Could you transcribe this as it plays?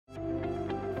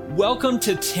Welcome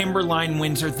to Timberline,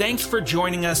 Windsor. Thanks for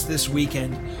joining us this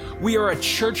weekend. We are a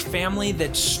church family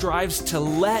that strives to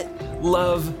let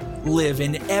love live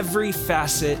in every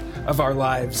facet of our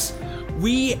lives.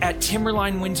 We at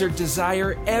Timberline, Windsor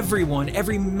desire everyone,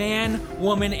 every man,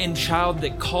 woman, and child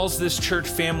that calls this church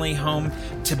family home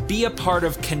to be a part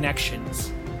of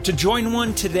Connections. To join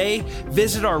one today,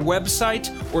 visit our website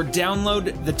or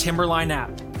download the Timberline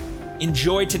app.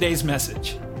 Enjoy today's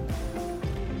message.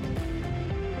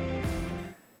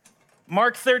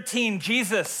 Mark 13,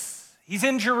 Jesus, he's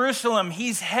in Jerusalem.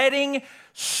 He's heading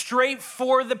straight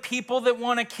for the people that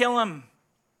want to kill him.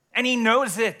 And he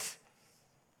knows it.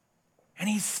 And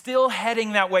he's still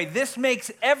heading that way. This makes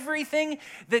everything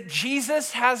that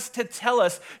Jesus has to tell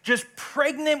us just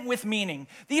pregnant with meaning.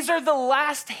 These are the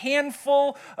last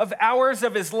handful of hours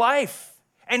of his life.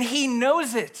 And he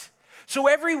knows it. So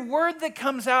every word that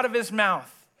comes out of his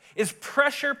mouth is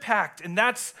pressure-packed. And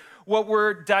that's what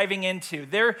we're diving into.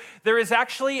 There is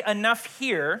actually enough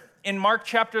here in Mark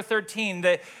chapter 13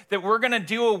 that we're going to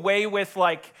do away with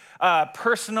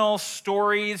personal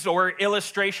stories or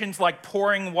illustrations like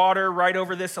pouring water right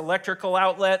over this electrical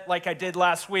outlet like I did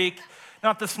last week.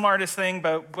 Not the smartest thing,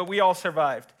 but we all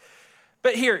survived.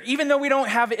 But here, even though we don't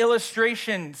have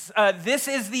illustrations, this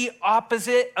is the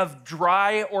opposite of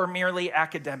dry or merely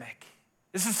academic.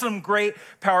 This is some great,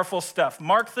 powerful stuff.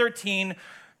 Mark 13,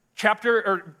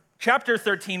 Chapter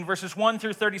 13, verses 1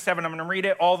 through 37. I'm going to read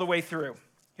it all the way through.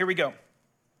 Here we go.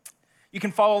 You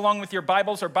can follow along with your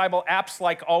Bibles or Bible apps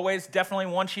like always. Definitely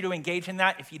want you to engage in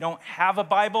that. If you don't have a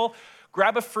Bible,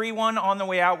 grab a free one on the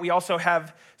way out. We also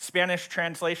have Spanish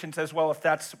translations as well if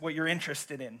that's what you're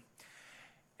interested in.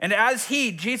 And as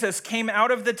Jesus, came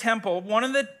out of the temple, one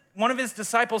of his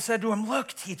disciples said to him,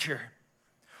 "Look, teacher,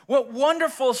 what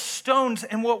wonderful stones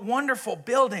and what wonderful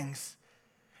buildings."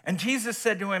 And Jesus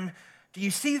said to him, "Do you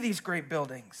see these great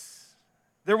buildings?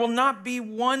 There will not be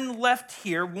one left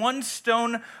here, one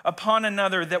stone upon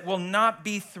another that will not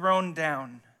be thrown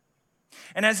down."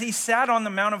 And as he sat on the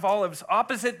Mount of Olives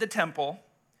opposite the temple,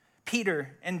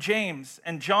 Peter and James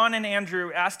and John and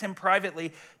Andrew asked him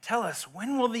privately, "Tell us,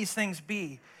 when will these things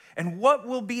be? And what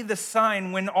will be the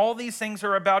sign when all these things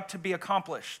are about to be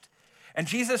accomplished?" And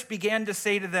Jesus began to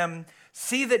say to them,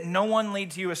 "See that no one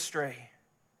leads you astray.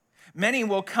 Many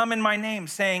will come in my name,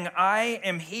 saying, 'I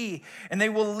am he,' and they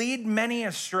will lead many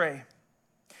astray.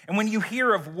 And when you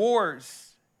hear of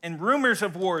wars and rumors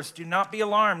of wars, do not be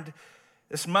alarmed.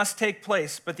 This must take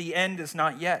place, but the end is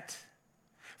not yet.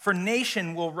 For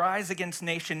nation will rise against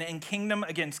nation and kingdom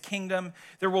against kingdom.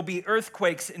 There will be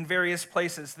earthquakes in various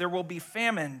places. There will be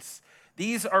famines.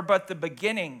 These are but the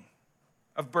beginning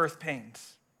of birth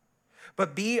pains.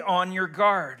 But be on your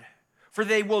guard. For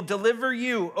they will deliver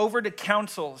you over to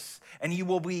councils, and you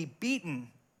will be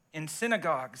beaten in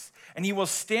synagogues, and you will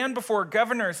stand before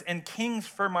governors and kings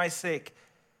for my sake,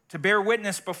 to bear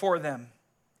witness before them.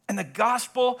 And the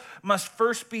gospel must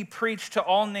first be preached to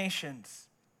all nations.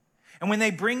 And when they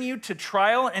bring you to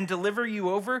trial and deliver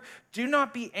you over, do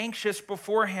not be anxious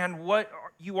beforehand what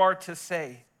you are to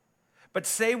say, but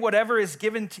say whatever is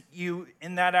given to you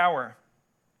in that hour.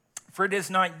 For it is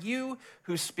not you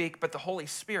who speak, but the Holy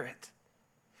Spirit.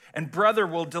 And brother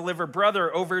will deliver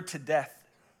brother over to death,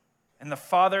 and the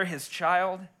father his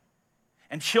child.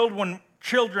 And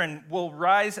children will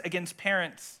rise against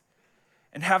parents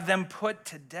and have them put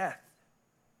to death.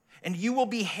 And you will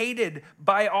be hated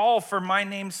by all for my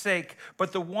name's sake,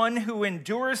 but the one who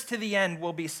endures to the end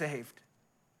will be saved.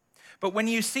 But when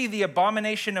you see the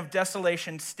abomination of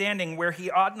desolation standing where he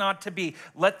ought not to be,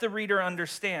 let the reader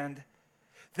understand.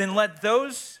 Then let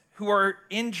those who are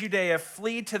in Judea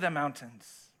flee to the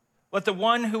mountains. Let the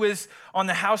one who is on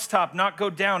the housetop not go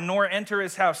down, nor enter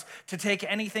his house to take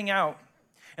anything out.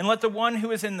 And let the one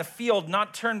who is in the field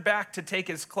not turn back to take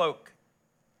his cloak.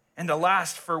 And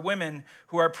alas, for women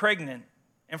who are pregnant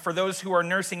and for those who are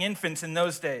nursing infants in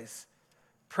those days,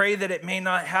 pray that it may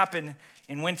not happen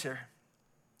in winter.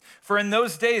 For in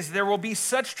those days there will be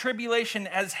such tribulation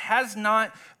as has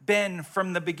not been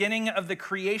from the beginning of the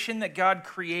creation that God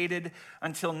created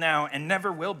until now, and never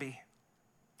will be.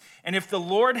 And if the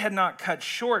Lord had not cut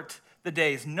short the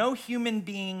days, no human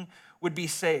being would be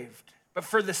saved. But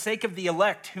for the sake of the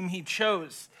elect whom he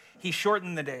chose, he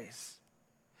shortened the days.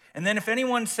 And then if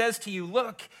anyone says to you,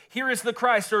 'Look, here is the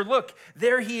Christ,' or 'Look,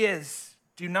 there he is,'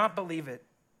 do not believe it.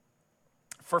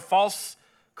 For false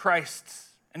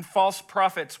Christs and false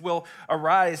prophets will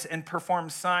arise and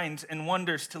perform signs and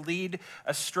wonders to lead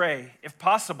astray, if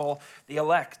possible, the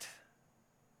elect.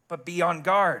 But be on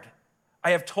guard.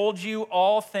 I have told you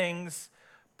all things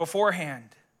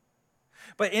beforehand.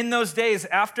 But in those days,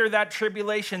 after that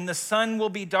tribulation, the sun will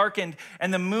be darkened,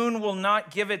 and the moon will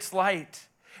not give its light,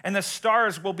 and the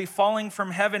stars will be falling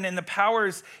from heaven, and the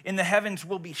powers in the heavens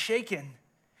will be shaken.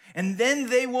 And then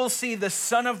they will see the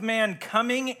Son of Man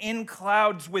coming in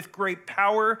clouds with great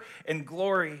power and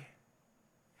glory.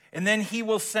 And then he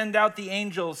will send out the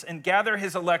angels and gather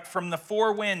his elect from the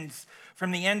four winds,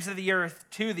 from the ends of the earth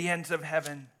to the ends of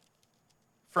heaven.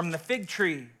 From the fig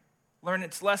tree, learn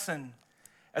its lesson.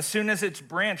 As soon as its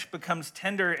branch becomes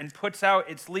tender and puts out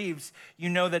its leaves, you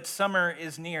know that summer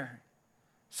is near.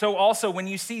 So also, when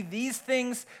you see these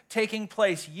things taking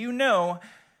place, you know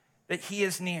that he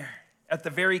is near, at the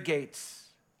very gates.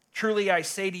 Truly, I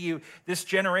say to you, this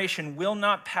generation will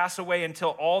not pass away until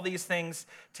all these things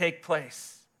take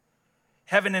place.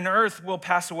 Heaven and earth will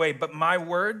pass away, but my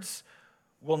words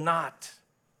will not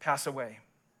pass away.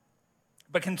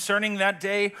 But concerning that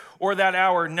day or that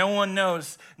hour, no one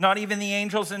knows, not even the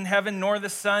angels in heaven, nor the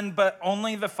Son, but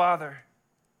only the Father.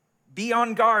 Be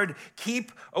on guard,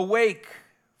 keep awake,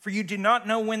 for you do not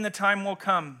know when the time will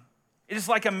come. It is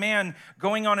like a man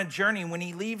going on a journey when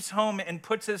he leaves home and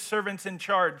puts his servants in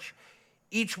charge,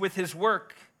 each with his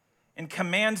work, and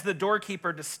commands the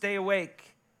doorkeeper to stay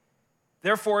awake.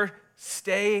 Therefore,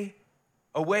 stay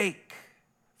awake,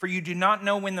 for you do not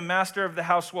know when the master of the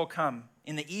house will come,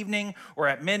 in the evening or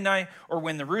at midnight or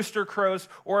when the rooster crows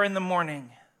or in the morning,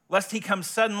 lest he come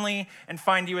suddenly and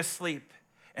find you asleep.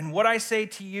 And what I say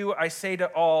to you, I say to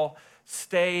all,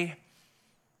 stay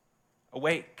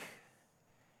awake.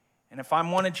 And if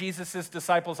I'm one of Jesus'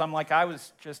 disciples, I'm like, I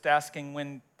was just asking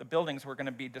when the buildings were going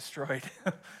to be destroyed.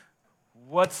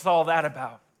 What's all that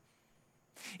about?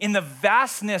 In the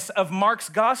vastness of Mark's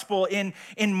gospel, in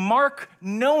Mark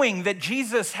knowing that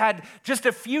Jesus had just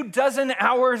a few dozen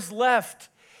hours left,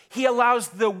 he allows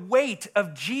the weight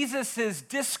of Jesus'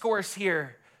 discourse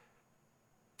here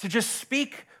to just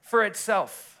speak for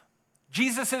itself.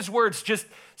 Jesus' words just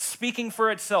speaking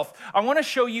for itself. I want to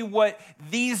show you what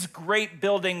these great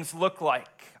buildings look like.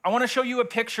 I want to show you a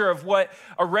picture of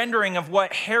a rendering of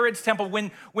what Herod's temple,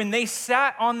 when they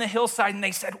sat on the hillside and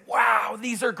they said, wow,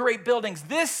 these are great buildings.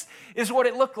 This is what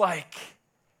it looked like.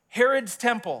 Herod's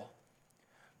temple,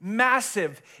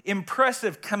 massive,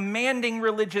 impressive, commanding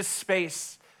religious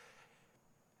space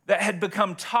that had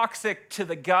become toxic to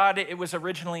the God it was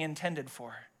originally intended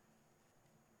for.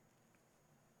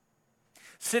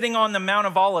 Sitting on the Mount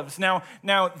of Olives. Now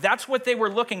that's what they were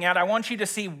looking at. I want you to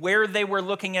see where they were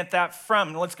looking at that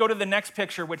from. Let's go to the next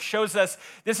picture, which shows us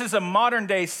this is a modern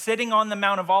day sitting on the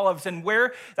Mount of Olives, and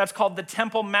where that's called the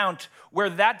Temple Mount, where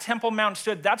that Temple Mount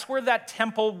stood, that's where that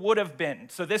temple would have been.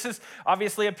 So this is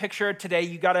obviously a picture of today.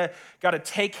 You gotta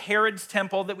take Herod's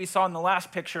temple that we saw in the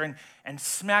last picture and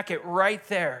smack it right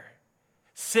there,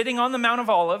 sitting on the Mount of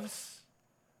Olives,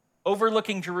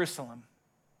 overlooking Jerusalem,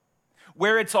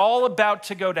 where it's all about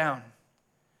to go down.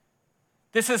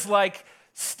 This is like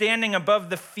standing above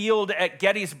the field at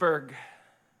Gettysburg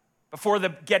before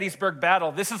the Gettysburg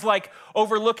battle. This is like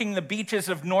overlooking the beaches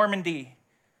of Normandy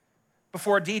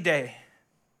before D-Day.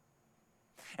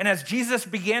 And as Jesus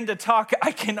began to talk,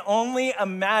 I can only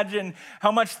imagine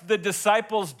how much the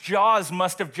disciples' jaws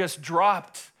must have just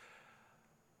dropped.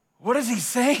 What is he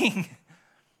saying?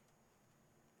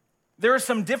 There are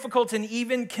some difficult and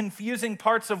even confusing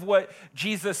parts of what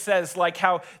Jesus says, like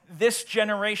how this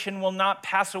generation will not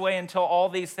pass away until all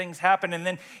these things happen. And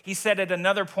then he said at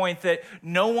another point that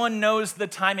no one knows the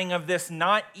timing of this,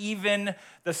 not even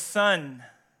the Son,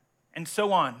 and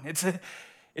so on. It's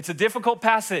a difficult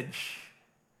passage.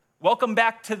 Welcome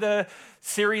back to the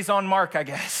series on Mark, I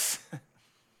guess.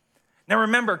 Now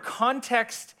remember,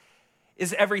 context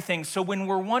is everything. So when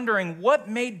we're wondering what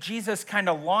made Jesus kind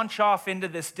of launch off into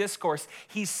this discourse,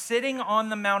 he's sitting on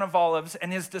the Mount of Olives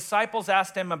and his disciples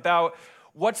asked him about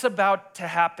what's about to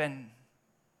happen.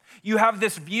 You have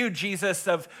this view, Jesus,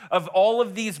 of all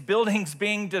of these buildings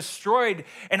being destroyed.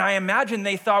 And I imagine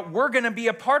they thought, we're going to be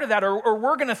a part of that, or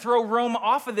we're going to throw Rome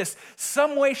off of this.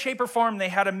 Some way, shape, or form, they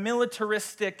had a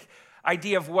militaristic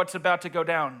idea of what's about to go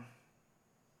down.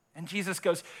 And Jesus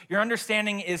goes, your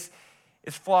understanding is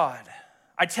flawed.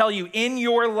 I tell you, in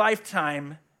your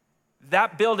lifetime,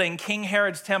 that building, King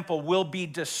Herod's temple, will be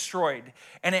destroyed.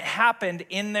 And it happened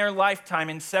in their lifetime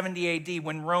in 70 AD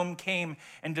when Rome came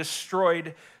and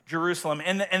destroyed Jerusalem.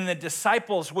 And the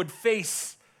disciples would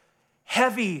face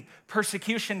heavy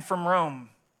persecution from Rome.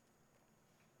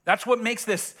 That's what makes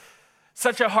this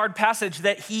such a hard passage,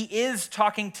 that he is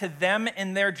talking to them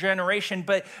in their generation,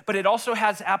 but it also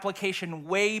has application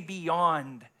way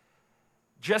beyond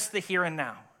just the here and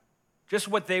now, just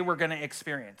what they were going to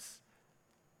experience.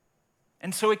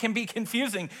 And so it can be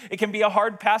confusing. It can be a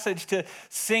hard passage to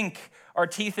sink our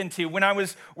teeth into. When I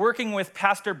was working with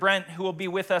Pastor Brent, who will be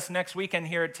with us next weekend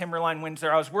here at Timberline,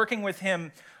 Windsor, I was working with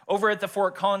him over at the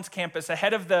Fort Collins campus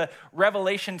ahead of the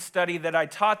Revelation study that I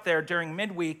taught there during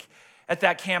midweek at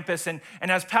that campus. And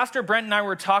as Pastor Brent and I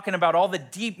were talking about all the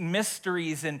deep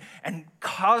mysteries and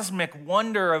cosmic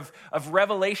wonder of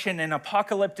Revelation and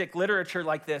apocalyptic literature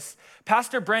like this,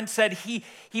 Pastor Brent said he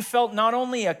felt not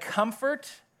only a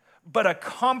comfort, but a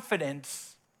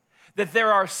confidence that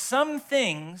there are some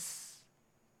things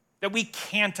that we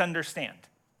can't understand.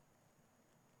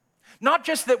 Not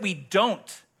just that we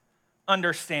don't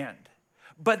understand,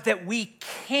 but that we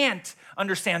can't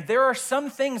understand. There are some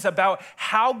things about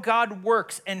how God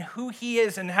works and who he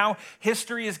is and how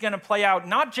history is going to play out.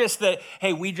 Not just that,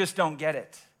 hey, we just don't get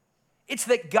it. It's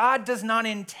that God does not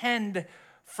intend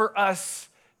for us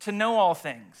to know all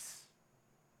things.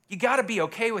 You got to be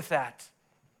okay with that.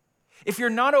 If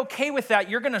you're not okay with that,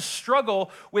 you're going to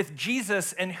struggle with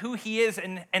Jesus and who he is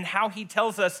and how he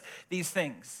tells us these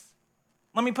things.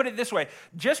 Let me put it this way.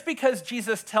 Just because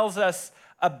Jesus tells us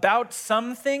about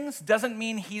some things doesn't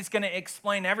mean he's going to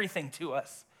explain everything to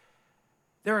us.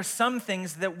 There are some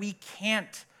things that we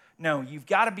can't know. You've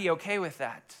got to be okay with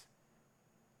that.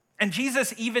 And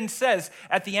Jesus even says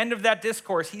at the end of that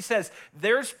discourse, he says,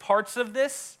 there's parts of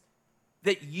this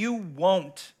that you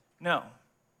won't know,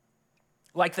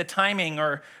 like the timing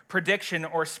or prediction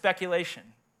or speculation.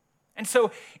 And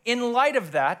so in light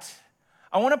of that,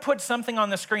 I want to put something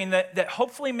on the screen that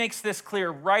hopefully makes this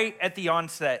clear right at the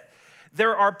onset.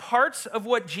 There are parts of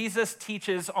what Jesus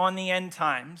teaches on the end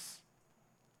times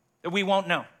that we won't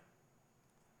know.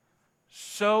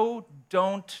 So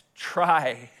don't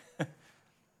try.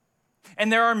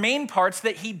 And there are main parts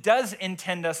that he does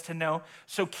intend us to know,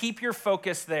 so keep your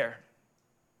focus there.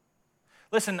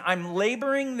 Listen, I'm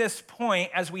laboring this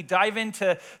point as we dive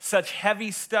into such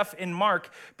heavy stuff in Mark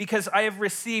because I have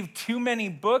received too many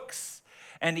books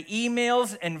and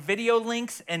emails and video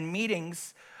links and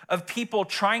meetings of people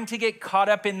trying to get caught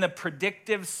up in the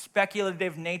predictive,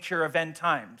 speculative nature of end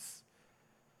times.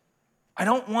 I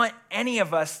don't want any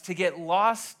of us to get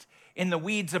lost in the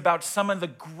weeds about some of the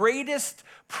greatest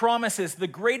promises, the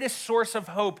greatest source of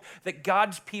hope that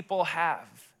God's people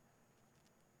have.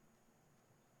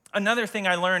 Another thing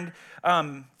I learned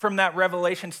from that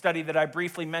Revelation study that I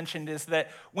briefly mentioned is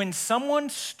that when someone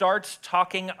starts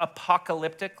talking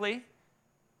apocalyptically,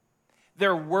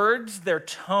 their words, their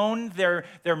tone,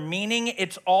 their meaning,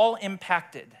 it's all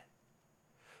impacted.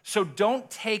 So don't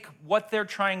take what they're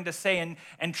trying to say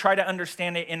and try to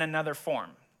understand it in another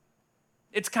form.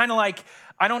 It's kind of like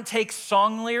I don't take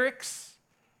song lyrics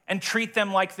and treat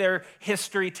them like they're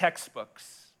history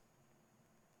textbooks.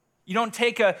 You don't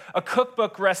take a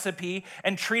cookbook recipe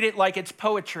and treat it like it's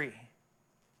poetry.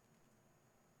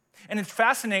 And it's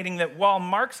fascinating that while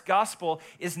Mark's gospel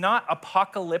is not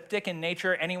apocalyptic in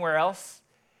nature anywhere else,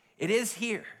 it is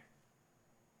here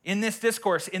in this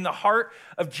discourse, in the heart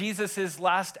of Jesus'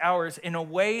 last hours, in a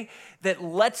way that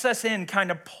lets us in,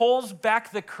 kind of pulls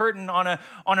back the curtain on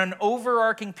an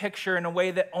overarching picture in a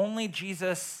way that only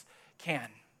Jesus can.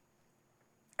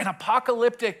 And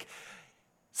apocalyptic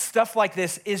stuff like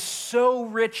this is so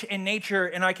rich in nature,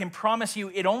 and I can promise you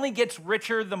it only gets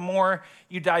richer the more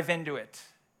you dive into it.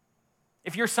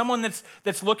 If you're someone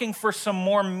that's looking for some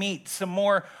more meat, some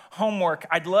more homework,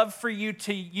 I'd love for you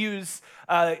to use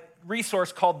a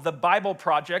resource called The Bible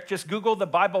Project. Just Google The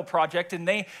Bible Project, and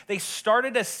they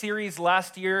started a series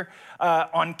last year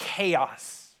on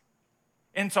chaos.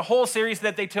 And it's a whole series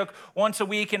that they took once a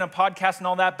week in a podcast and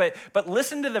all that, but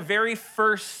listen to the very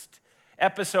first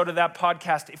episode of that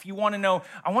podcast if you want to know.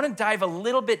 I want to dive a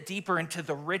little bit deeper into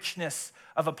the richness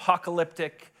of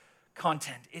apocalyptic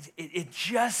content. It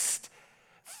just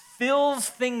fills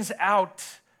things out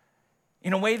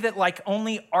in a way that like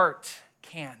only art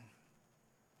can.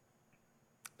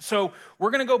 So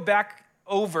we're going to go back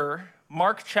over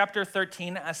Mark chapter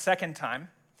 13 a second time,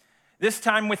 this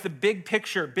time with the big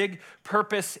picture, big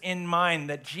purpose in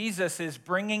mind that Jesus is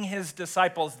bringing his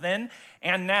disciples then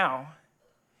and now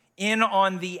in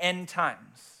on the end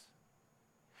times.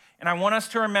 And I want us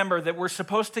to remember that we're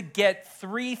supposed to get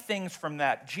three things from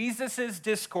that. Jesus'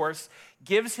 discourse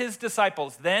gives his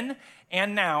disciples then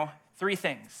and now three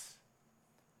things: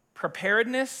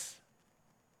 preparedness,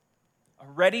 a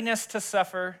readiness to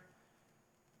suffer,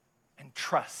 and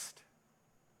trust.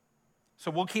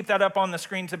 So we'll keep that up on the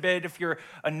screens a bit if you're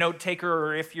a note taker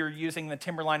or if you're using the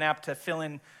Timberline app to fill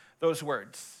in those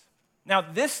words. Now,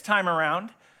 this time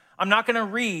around, I'm not going to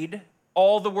read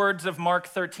all the words of Mark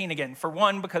 13 again. For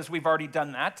one, because we've already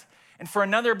done that. And for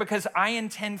another, because I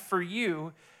intend for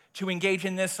you to engage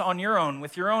in this on your own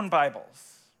with your own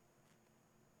Bibles.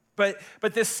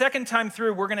 But this second time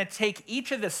through, we're going to take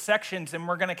each of the sections and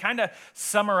we're going to kind of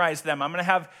summarize them. I'm going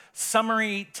to have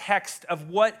summary text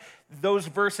of what those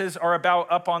verses are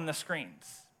about up on the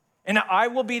screens. And I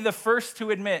will be the first to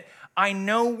admit, I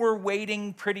know we're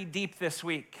wading pretty deep this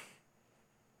week.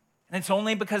 And it's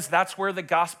only because that's where the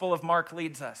Gospel of Mark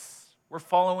leads us. We're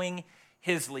following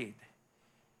his lead.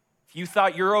 If you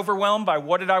thought you're overwhelmed by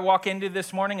what did I walk into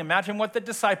this morning, imagine what the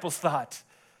disciples thought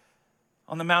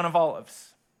on the Mount of Olives.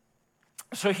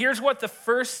 So here's what the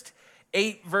first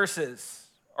 8 verses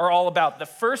are all about. The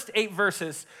first 8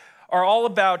 verses are all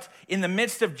about in the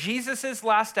midst of Jesus'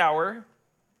 last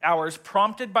hours,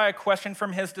 prompted by a question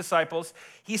from his disciples,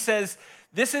 he says,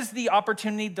 this is the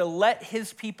opportunity to let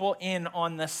his people in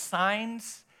on the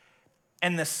signs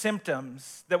and the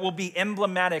symptoms that will be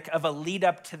emblematic of a lead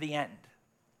up to the end.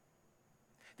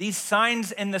 These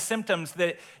signs and the symptoms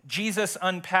that Jesus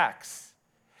unpacks,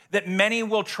 that many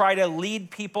will try to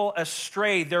lead people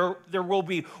astray. There will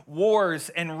be wars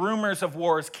and rumors of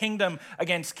wars, kingdom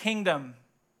against kingdom.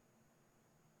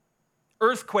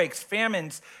 Earthquakes,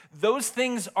 famines, those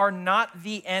things are not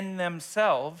the end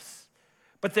themselves,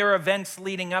 but they're events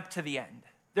leading up to the end.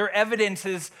 They're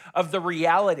evidences of the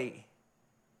reality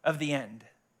of the end.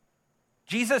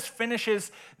 Jesus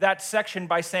finishes that section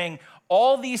by saying,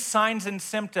 all these signs and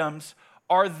symptoms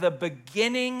are the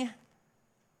beginning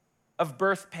of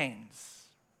birth pains.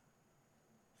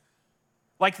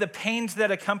 Like the pains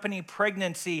that accompany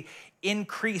pregnancy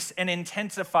increase and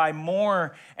intensify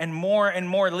more and more and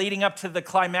more leading up to the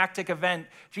climactic event.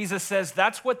 Jesus says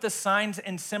that's what the signs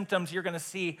and symptoms you're going to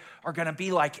see are going to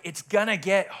be like. It's going to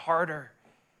get harder.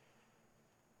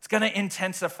 It's going to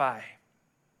intensify.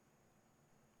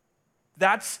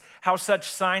 That's how such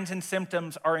signs and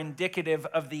symptoms are indicative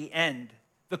of the end,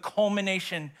 the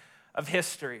culmination of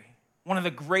history. One of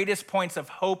the greatest points of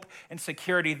hope and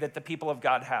security that the people of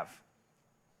God have.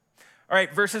 All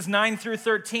right, verses 9 through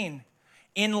 13.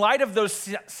 In light of those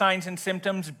signs and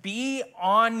symptoms, be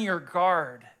on your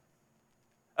guard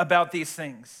about these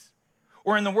things.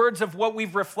 Or in the words of what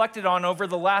we've reflected on over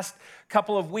the last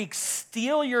couple of weeks,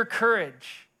 steel your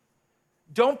courage.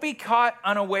 Don't be caught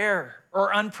unaware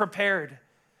or unprepared.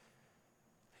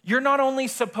 You're not only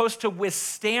supposed to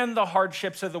withstand the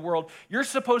hardships of the world, you're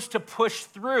supposed to push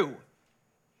through.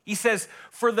 He says,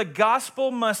 for the gospel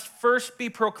must first be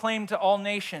proclaimed to all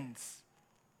nations.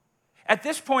 At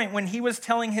this point, when he was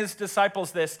telling his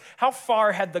disciples this, how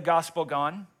far had the gospel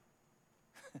gone?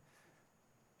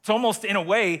 It's almost in a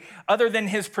way, other than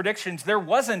his predictions, there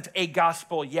wasn't a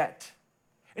gospel yet.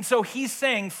 And so he's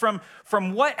saying from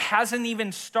what hasn't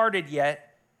even started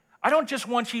yet, I don't just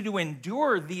want you to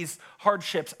endure these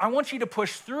hardships. I want you to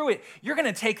push through it. You're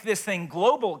going to take this thing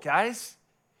global, guys.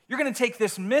 You're going to take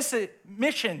this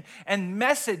mission and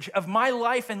message of my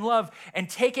life and love and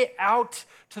take it out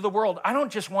to the world. I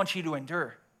don't just want you to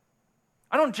endure.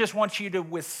 I don't just want you to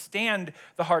withstand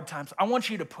the hard times. I want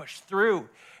you to push through,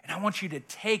 and I want you to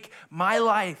take my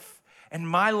life and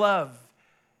my love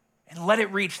and let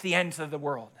it reach the ends of the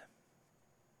world.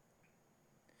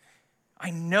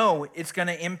 I know it's going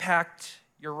to impact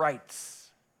your rights.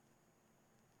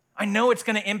 I know it's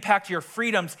going to impact your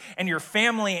freedoms and your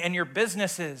family and your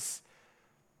businesses.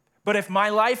 But if my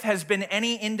life has been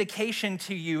any indication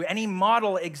to you, any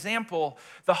model example,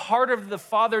 the heart of the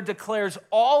Father declares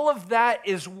all of that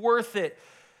is worth it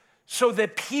so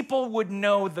that people would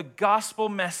know the gospel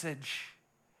message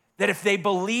that if they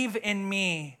believe in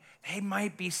me, they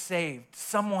might be saved.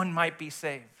 Someone might be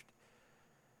saved.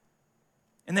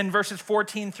 And then verses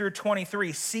 14 through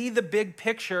 23, see the big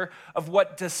picture of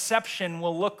what deception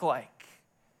will look like.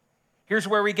 Here's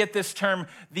where we get this term,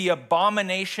 the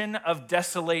abomination of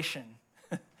desolation.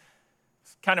 It's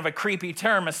kind of a creepy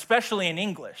term, especially in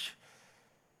English.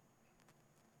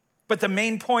 But the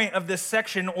main point of this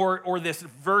section or this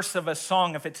verse of a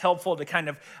song, if it's helpful to kind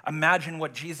of imagine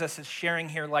what Jesus is sharing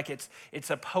here like it's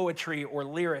a poetry or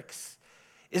lyrics,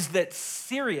 is that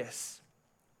serious,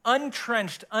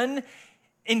 entrenched,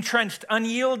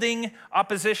 unyielding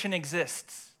opposition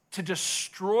exists to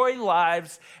destroy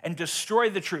lives and destroy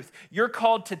the truth. You're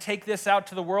called to take this out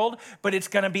to the world, but it's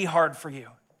going to be hard for you.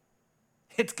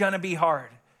 It's going to be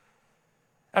hard.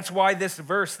 That's why this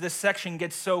verse, this section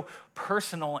gets so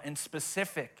personal and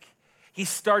specific. He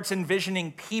starts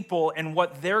envisioning people and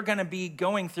what they're going to be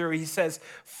going through. He says,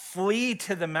 flee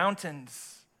to the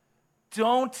mountains.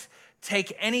 Don't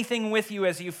take anything with you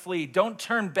as you flee. Don't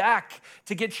turn back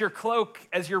to get your cloak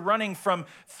as you're running from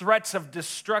threats of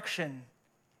destruction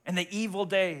and the evil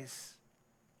days.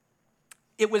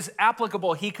 It was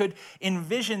applicable. He could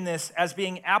envision this as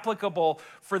being applicable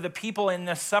for the people in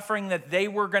the suffering that they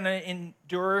were going to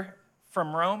endure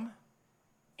from Rome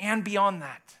and beyond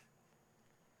that.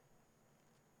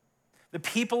 The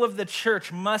people of the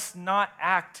church must not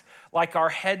act like our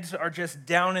heads are just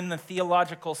down in the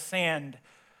theological sand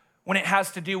when it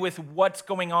has to do with what's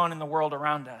going on in the world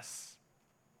around us.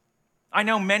 I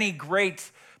know many great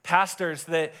pastors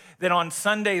that on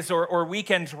Sundays or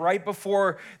weekends, right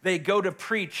before they go to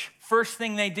preach, first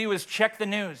thing they do is check the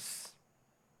news.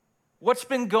 What's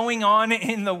been going on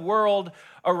in the world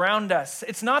around us?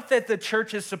 It's not that the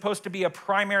church is supposed to be a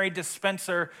primary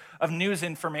dispenser of news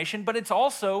information, but it's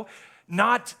also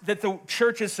not that the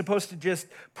church is supposed to just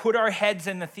put our heads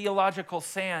in the theological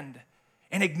sand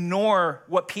and ignore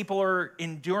what people are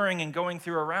enduring and going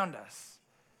through around us.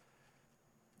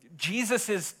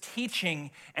 Jesus'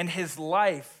 teaching and his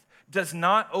life does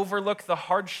not overlook the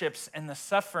hardships and the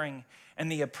suffering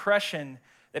and the oppression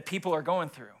that people are going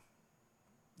through.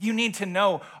 You need to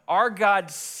know our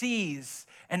God sees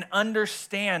and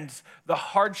understands the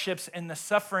hardships and the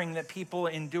suffering that people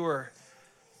endure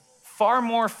far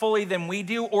more fully than we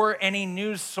do or any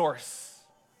news source.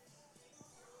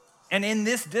 And in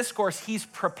this discourse, he's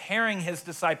preparing his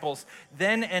disciples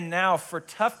then and now for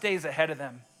tough days ahead of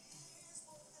them.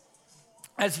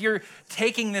 As you're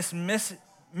taking this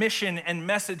mission and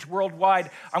message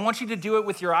worldwide, I want you to do it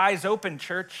with your eyes open,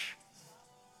 church.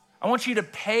 I want you to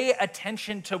pay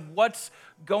attention to what's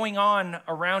going on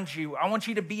around you. I want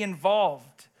you to be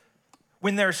involved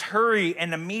when there's hurry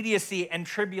and immediacy and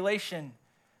tribulation.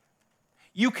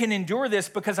 You can endure this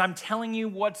because I'm telling you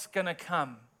what's going to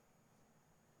come.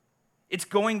 It's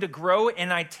going to grow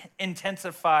and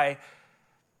intensify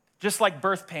just like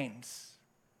birth pains,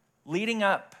 leading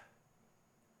up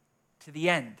to the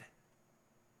end.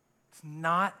 It's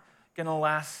not going to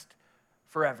last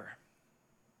forever.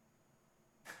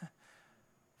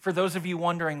 For those of you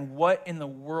wondering what in the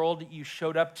world you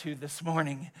showed up to this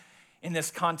morning in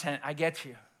this content, I get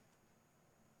you.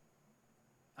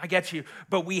 I get you.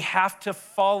 But we have to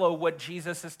follow what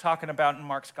Jesus is talking about in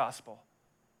Mark's gospel.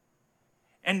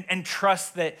 And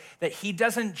trust that he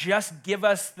doesn't just give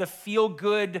us the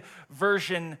feel-good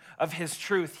version of his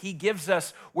truth. He gives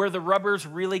us where the rubber's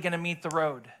really going to meet the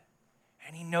road.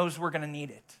 And he knows we're going to need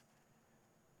it.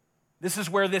 This is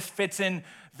where this fits in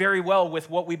very well with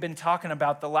what we've been talking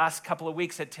about the last couple of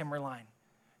weeks at Timberline.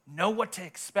 Know what to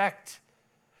expect.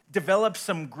 Develop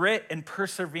some grit and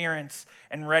perseverance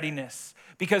and readiness.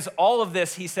 Because all of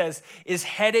this, he says, is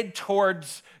headed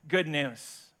towards good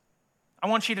news. I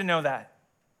want you to know that.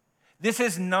 This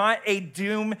is not a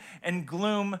doom and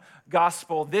gloom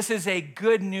gospel. This is a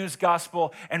good news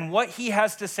gospel. And what he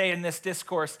has to say in this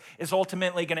discourse is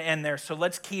ultimately going to end there. So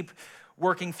let's keep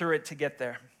working through it to get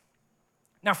there.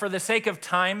 Now, for the sake of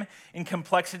time and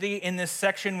complexity, in this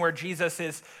section where Jesus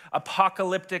is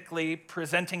apocalyptically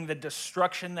presenting the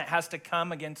destruction that has to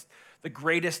come against the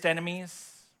greatest enemies,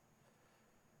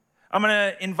 I'm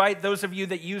going to invite those of you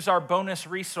that use our bonus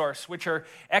resource, which are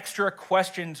extra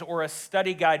questions or a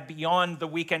study guide beyond the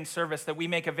weekend service that we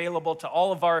make available to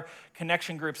all of our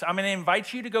connection groups. I'm going to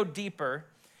invite you to go deeper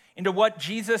into what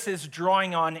Jesus is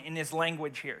drawing on in his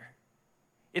language here.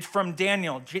 It's from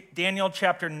Daniel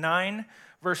chapter 9,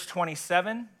 verse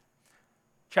 27,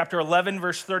 chapter 11,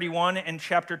 verse 31, and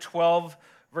chapter 12,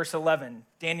 verse 11.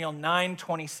 Daniel 9,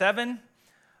 27,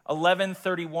 11,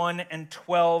 31, and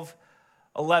 12,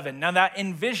 11. Now that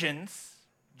envisions,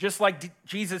 just like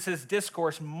Jesus'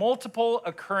 discourse, multiple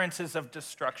occurrences of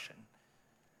destruction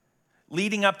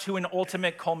leading up to an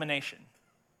ultimate culmination.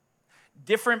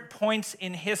 Different points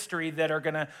in history that are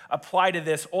going to apply to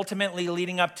this, ultimately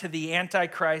leading up to the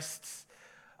Antichrist's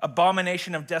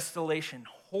abomination of desolation,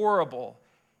 horrible,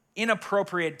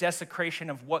 inappropriate desecration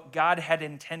of what God had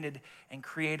intended and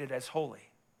created as holy.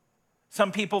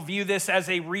 Some people view this as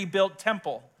a rebuilt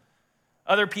temple.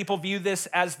 Other people view this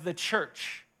as the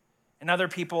church, and other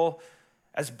people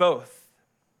as both.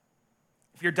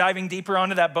 If you're diving deeper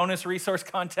onto that bonus resource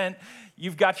content,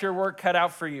 you've got your work cut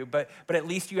out for you, but at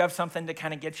least you have something to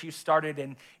kind of get you started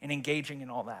in engaging in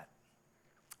all that.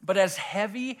 But as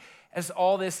heavy as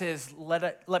all this is,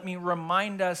 let me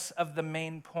remind us of the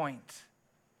main point.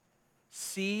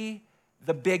 See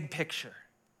the big picture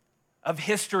of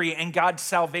history and God's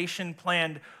salvation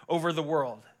planned over the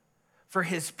world for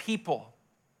his people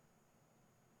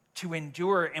to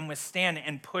endure and withstand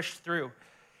and push through.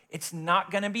 It's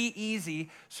not going to be easy,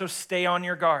 so stay on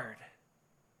your guard.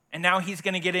 And now he's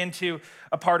going to get into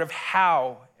a part of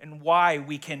how and why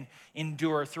we can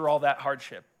endure through all that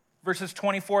hardship. Verses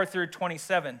 24 through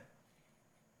 27.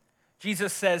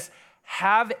 Jesus says,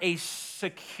 have a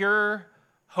secure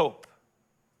hope,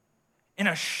 an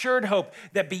assured hope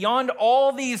that beyond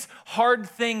all these hard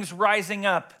things rising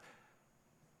up,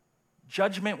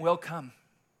 judgment will come.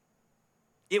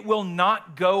 It will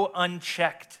not go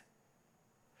unchecked.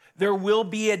 There will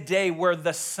be a day where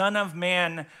the Son of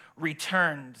Man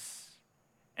returns,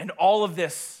 and all of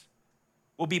this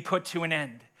will be put to an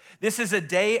end. This is a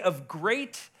day of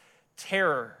great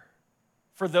terror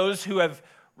for those who have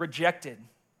rejected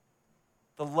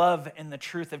the love and the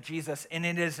truth of Jesus, and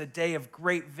it is a day of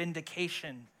great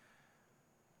vindication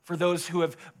for those who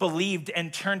have believed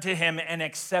and turned to him and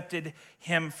accepted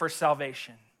him for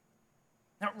salvation.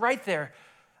 Now, right there,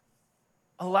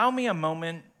 allow me a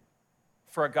moment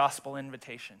for a gospel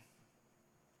invitation.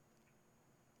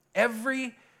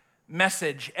 Every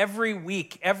message, every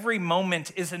week, every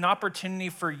moment is an opportunity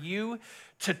for you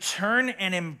to turn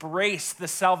and embrace the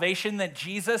salvation that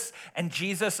Jesus and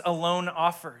Jesus alone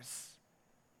offers.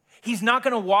 He's not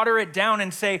going to water it down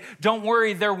and say, don't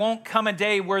worry, there won't come a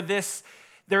day where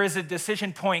there is a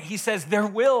decision point. He says there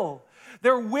will.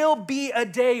 There will be a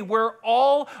day where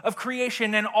all of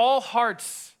creation and all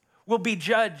hearts will be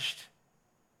judged.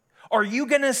 Are you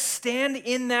going to stand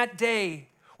in that day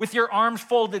with your arms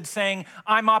folded saying,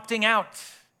 I'm opting out,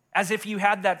 as if you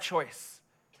had that choice?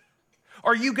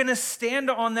 Are you going to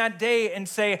stand on that day and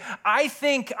say, I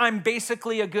think I'm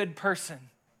basically a good person,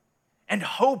 and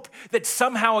hope that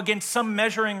somehow against some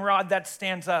measuring rod that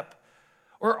stands up?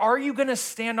 Or are you going to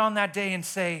stand on that day and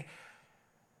say,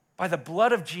 by the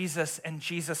blood of Jesus and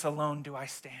Jesus alone do I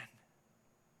stand?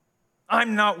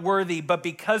 I'm not worthy, but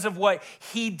because of what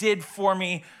he did for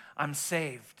me, I'm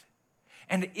saved.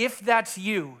 And if that's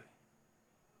you,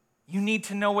 you need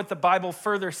to know what the Bible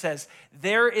further says.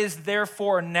 There is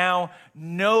therefore now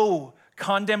no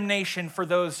condemnation for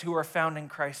those who are found in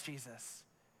Christ Jesus.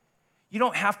 You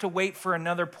don't have to wait for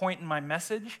another point in my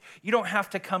message. You don't have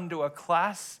to come to a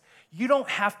class. You don't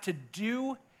have to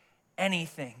do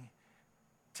anything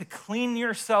to clean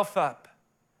yourself up,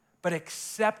 but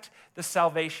accept the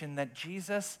salvation that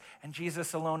Jesus and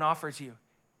Jesus alone offers you.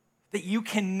 That you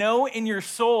can know in your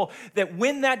soul that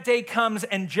when that day comes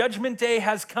and judgment day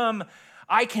has come,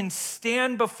 I can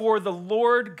stand before the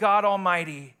Lord God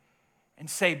Almighty and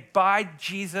say, by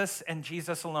Jesus and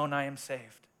Jesus alone, I am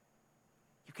saved.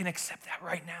 You can accept that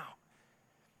right now.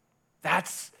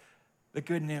 That's the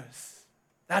good news.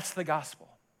 That's the gospel.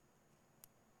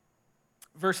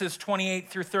 Verses 28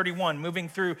 through 31, moving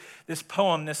through this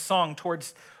poem, this song,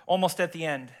 towards almost at the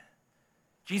end.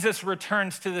 Jesus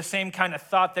returns to the same kind of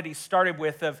thought that he started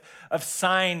with of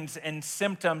signs and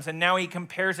symptoms, and now he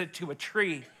compares it to a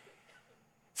tree.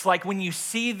 It's like when you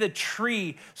see the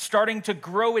tree starting to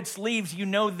grow its leaves, you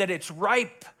know that it's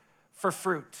ripe for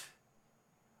fruit.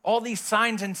 All these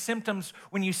signs and symptoms,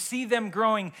 when you see them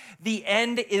growing, the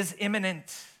end is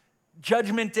imminent.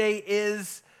 Judgment day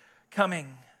is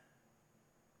coming.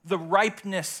 The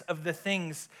ripeness of the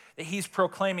things that he's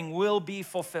proclaiming will be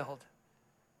fulfilled.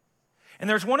 And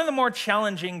there's one of the more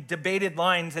challenging debated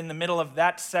lines in the middle of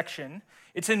that section.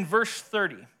 It's in verse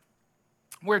 30,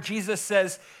 where Jesus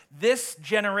says, this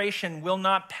generation will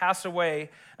not pass away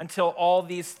until all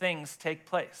these things take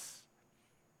place.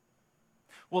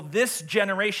 Well, this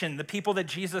generation, the people that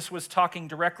Jesus was talking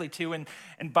directly to, and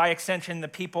by extension, the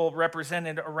people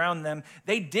represented around them,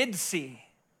 they did see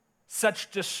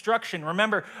such destruction.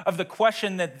 Remember of the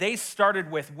question that they started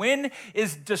with. When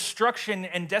is destruction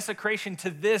and desecration to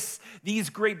these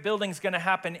great buildings going to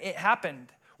happen? It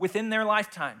happened within their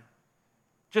lifetime.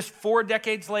 Just 4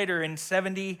 decades later in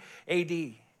 70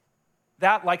 AD.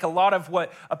 That, like a lot of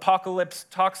what Apocalypse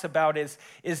talks about, is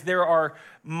there are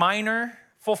minor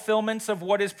fulfillments of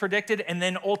what is predicted and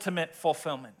then ultimate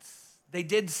fulfillments. They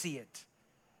did see it.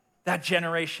 That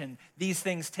generation, these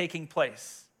things taking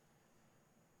place.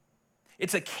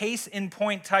 It's a case in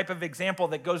point type of example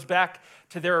that goes back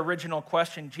to their original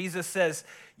question. Jesus says,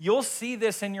 you'll see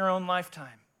this in your own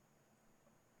lifetime.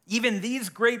 Even these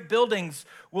great buildings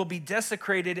will be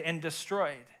desecrated and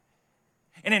destroyed.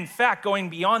 And in fact, going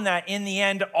beyond that, in the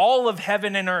end, all of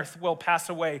heaven and earth will pass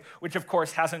away, which of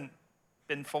course hasn't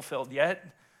been fulfilled yet.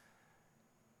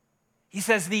 He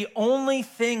says the only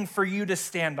thing for you to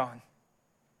stand on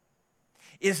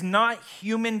is not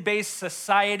human-based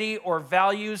society or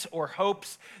values or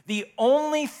hopes. The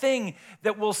only thing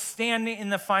that will stand in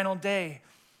the final day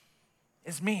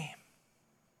is me,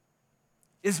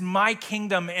 is my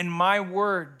kingdom and my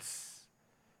words.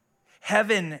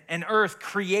 Heaven and earth,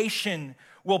 creation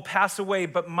will pass away,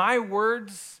 but my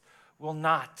words will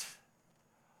not.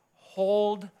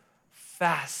 Hold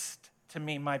fast to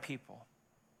me, my people.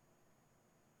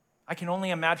 I can only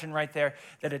imagine right there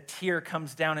that a tear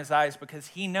comes down his eyes because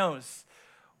he knows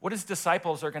what his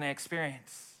disciples are going to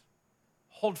experience.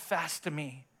 Hold fast to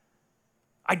me.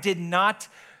 I did not,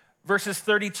 verses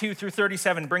 32 through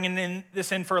 37, bringing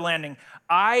this in for a landing.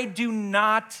 I do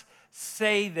not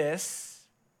say this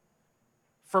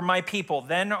for my people,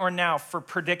 then or now, for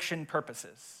prediction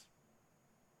purposes.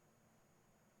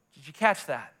 Did you catch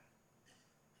that?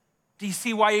 Do you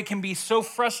see why it can be so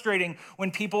frustrating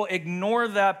when people ignore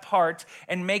that part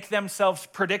and make themselves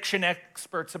prediction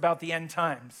experts about the end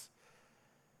times?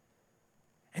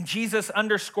 And Jesus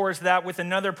underscores that with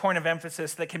another point of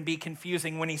emphasis that can be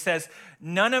confusing when he says,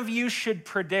 none of you should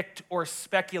predict or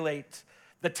speculate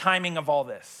the timing of all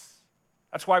this.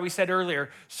 That's why we said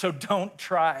earlier, so don't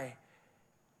try.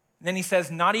 And then he says,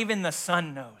 not even the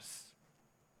Son knows.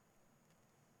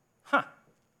 A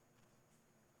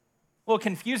little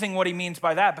confusing what he means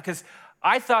by that, because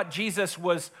I thought Jesus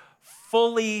was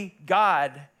fully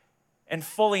God and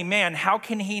fully man. How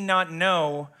can he not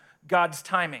know God's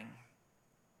timing?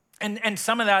 And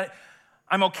some of that,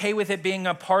 I'm okay with it being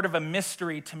a part of a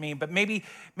mystery to me, but maybe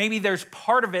there's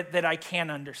part of it that I can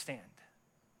understand.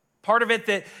 Part of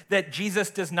it that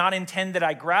Jesus does not intend that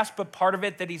I grasp, but part of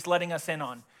it that he's letting us in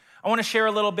on. I want to share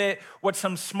a little bit what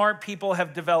some smart people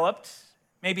have developed,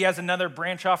 maybe as another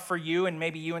branch off for you and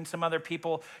maybe you and some other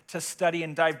people to study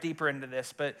and dive deeper into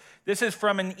this. But this is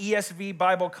from an ESV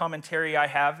Bible commentary I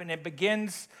have, and it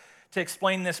begins to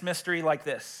explain this mystery like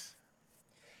this.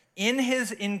 In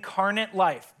his incarnate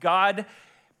life, God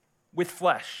with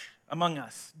flesh among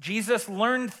us, Jesus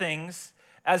learned things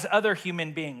as other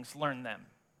human beings learn them.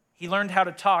 He learned how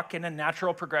to talk in a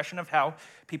natural progression of how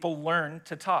people learn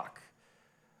to talk.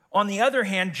 On the other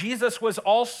hand, Jesus was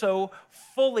also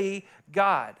fully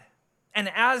God. And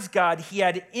as God, he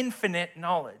had infinite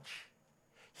knowledge.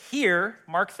 Here,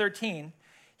 Mark 13,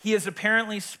 he is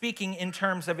apparently speaking in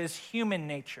terms of his human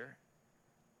nature.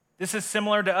 This is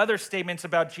similar to other statements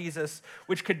about Jesus,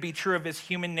 which could be true of his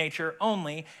human nature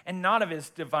only and not of his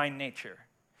divine nature.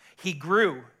 He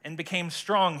grew and became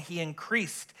strong. He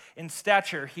increased in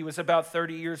stature. He was about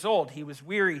 30 years old. He was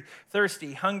weary,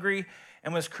 thirsty, hungry,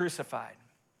 and was crucified.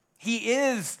 He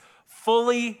is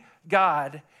fully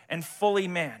God and fully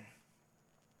man.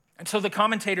 And so the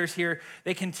commentators here,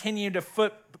 they continue to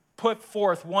put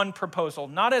forth one proposal,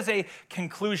 not as a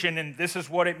conclusion and this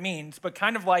is what it means, but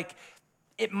kind of like,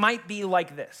 it might be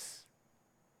like this.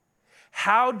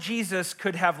 How Jesus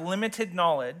could have limited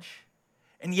knowledge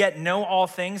and yet know all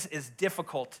things is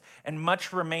difficult, and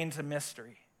much remains a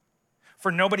mystery.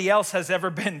 For nobody else has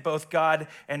ever been both God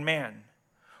and man.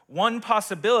 One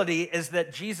possibility is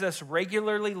that Jesus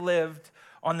regularly lived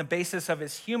on the basis of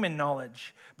his human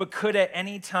knowledge, but could at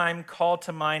any time call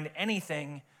to mind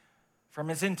anything from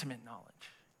his intimate knowledge,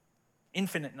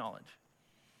 infinite knowledge.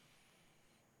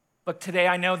 Look, today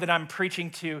I know that I'm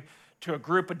preaching to a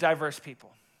group of diverse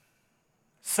people.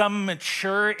 Some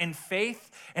mature in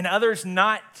faith and others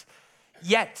not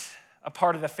yet a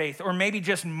part of the faith, or maybe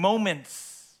just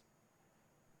moments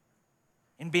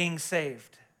in being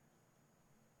saved.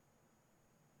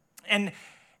 And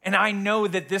I know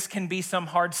that this can be some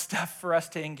hard stuff for us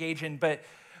to engage in, but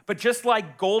just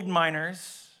like gold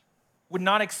miners would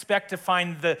not expect to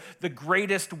find the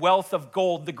greatest wealth of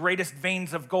gold, the greatest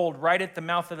veins of gold right at the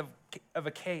mouth of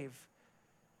a cave.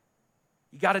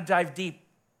 You got to dive deep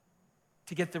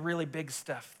to get the really big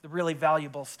stuff, the really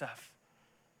valuable stuff.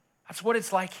 That's what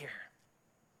it's like here.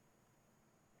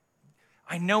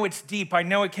 I know it's deep, I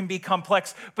know it can be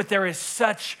complex, but there is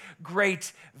such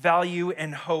great value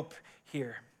and hope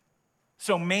here.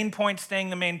 So main point staying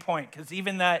the main point, because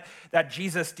even that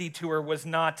Jesus detour was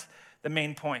not the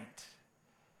main point.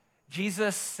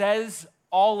 Jesus says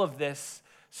all of this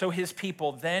so his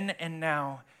people then and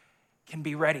now can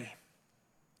be ready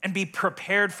and be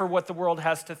prepared for what the world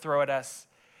has to throw at us,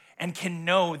 and can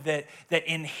know that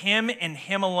in him and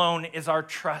him alone is our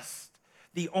trust,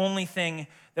 the only thing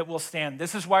that will stand.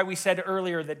 This is why we said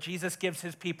earlier that Jesus gives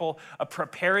his people a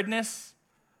preparedness,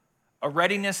 a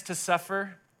readiness to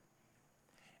suffer,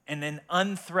 and an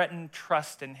unthreatened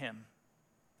trust in him.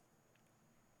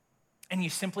 And you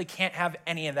simply can't have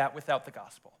any of that without the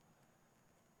gospel.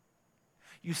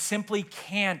 You simply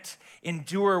can't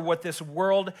endure what this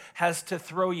world has to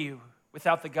throw you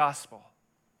without the gospel.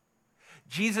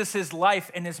 Jesus'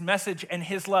 life and his message and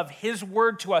his love, his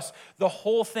word to us, the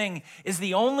whole thing is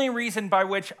the only reason by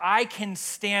which I can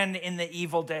stand in the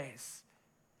evil days.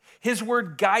 His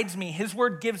word guides me. His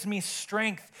word gives me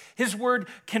strength. His word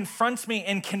confronts me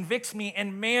and convicts me.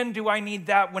 And man, do I need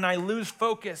that when I lose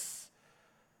focus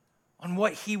on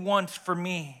what he wants for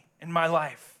me in my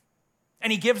life.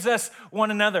 And he gives us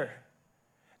one another,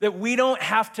 that we don't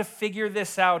have to figure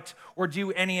this out or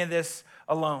do any of this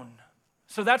alone.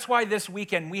 So that's why this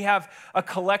weekend we have a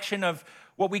collection of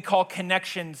what we call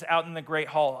connections out in the Great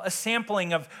Hall, a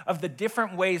sampling of the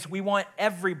different ways we want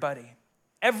everybody,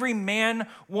 every man,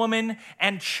 woman,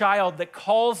 and child that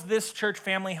calls this church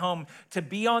family home to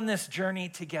be on this journey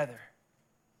together.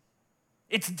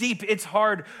 It's deep, it's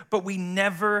hard, but we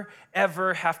never,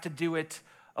 ever have to do it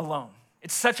alone.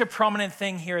 It's such a prominent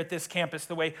thing here at this campus,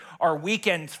 the way our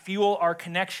weekends fuel our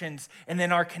connections, and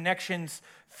then our connections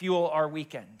fuel our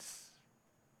weekends.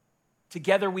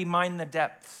 Together we mine the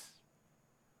depths.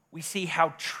 We see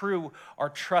how true our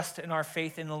trust and our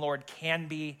faith in the Lord can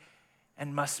be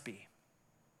and must be.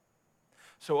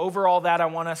 So over all that, I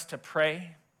want us to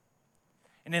pray.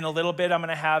 And in a little bit, I'm going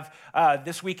to have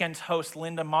this weekend's host,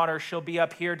 Linda Motter. She'll be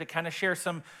up here to kind of share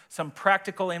some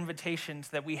practical invitations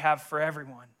that we have for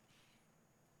everyone.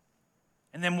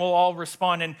 And then we'll all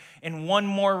respond in one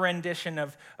more rendition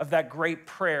of that great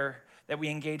prayer that we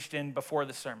engaged in before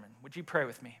the sermon. Would you pray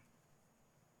with me?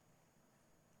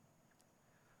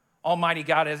 Almighty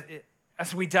God,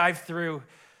 as we dive through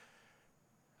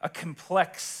a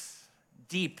complex,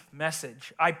 deep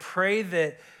message, I pray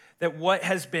that what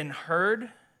has been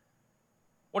heard,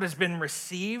 what has been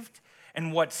received,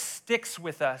 and what sticks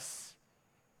with us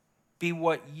be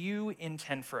what you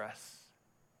intend for us.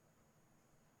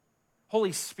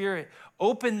 Holy Spirit,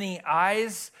 open the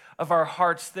eyes of our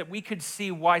hearts that we could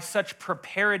see why such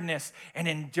preparedness and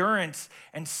endurance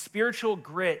and spiritual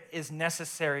grit is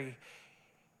necessary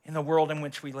in the world in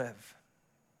which we live.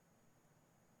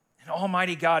 And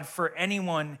Almighty God, for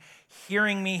anyone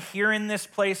hearing me here in this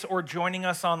place or joining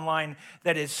us online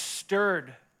that is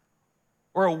stirred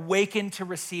or awakened to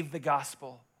receive the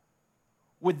gospel,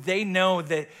 would they know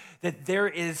that there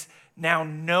is now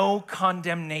no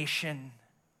condemnation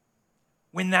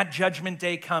when that judgment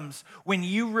day comes, when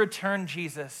you return,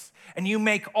 Jesus, and you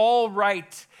make all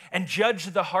right and judge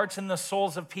the hearts and the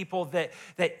souls of people, that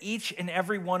each and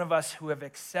every one of us who have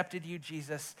accepted you,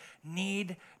 Jesus,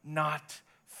 need not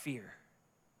fear.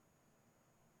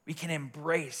 We can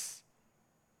embrace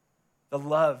the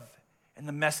love and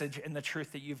the message and the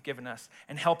truth that you've given us,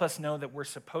 and help us know that we're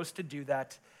supposed to do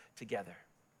that together.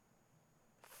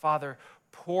 Father,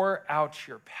 pour out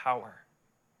your power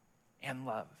and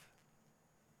love.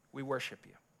 We worship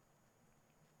you.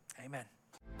 Amen.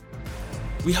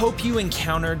 We hope you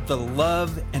encountered the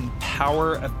love and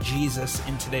power of Jesus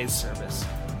in today's service.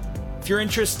 If you're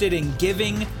interested in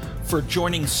giving, for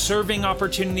joining serving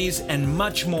opportunities, and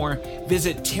much more,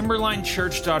 visit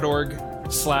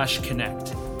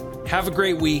timberlinechurch.org/connect. Have a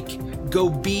great week. Go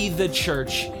be the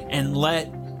church and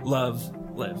let love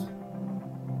live.